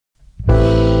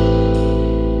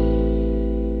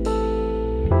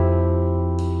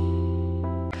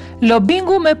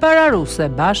Lobingu me para ruse,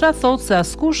 Basha thotë se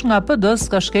askush nga PD-s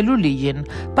ka shkelur ligjin.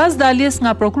 Pas daljes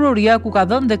nga prokuroria ku ka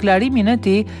dhënë deklarimin e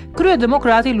tij,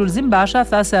 kryedemokrati Lulzim Basha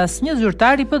tha se asnjë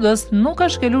zyrtar I PD-s nuk ka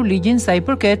shkelur ligjin sa I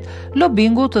përket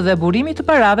lobingut dhe burimit të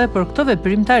parave për këtë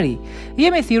veprimtari.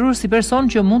 Jemi thirrur si person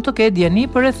që mund të ketë dieni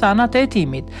për rrethanat e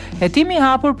hetimit. Hetimi I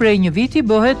hapur prej një viti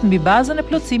bëhet mbi bazën e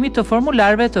plotësimit të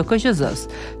formularëve të KQZ-s.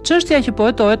 Çështja që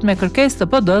po hetohet me kërkesë të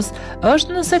PD-s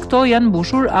është nëse këto janë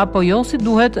mbushur apo jo si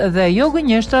duhet dhe jo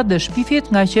gënjeshtrat dhe shpifjet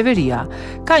nga qeveria.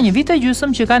 Ka një vit e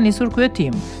gjysmë që ka nisur ky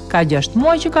hetim. Ka 6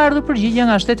 muaj që ka ardhur përgjigje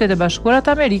nga Shtetet e Bashkuara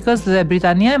të Amerikës dhe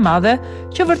Britania e Madhe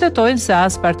që vërtetojnë se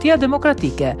as Partia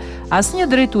Demokratike, as një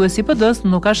drejtues I PD-s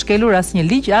nuk ka shkelur asnjë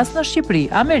ligj as në Shqipëri,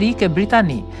 Amerikë e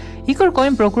Britani. I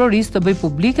kërkojnë prokurorisë të bëjë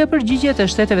publike përgjigjet e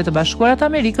Shteteve të Bashkuara të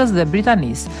Amerikës dhe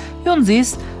Britanisë. Ju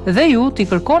nxis dhe ju t'i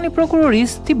kërkoni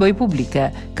prokurorisë t'i bëjë publike,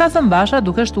 ka thënë Basha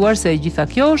duke shtuar se gjitha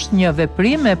kjo është një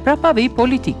veprim me prapavej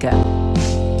politike.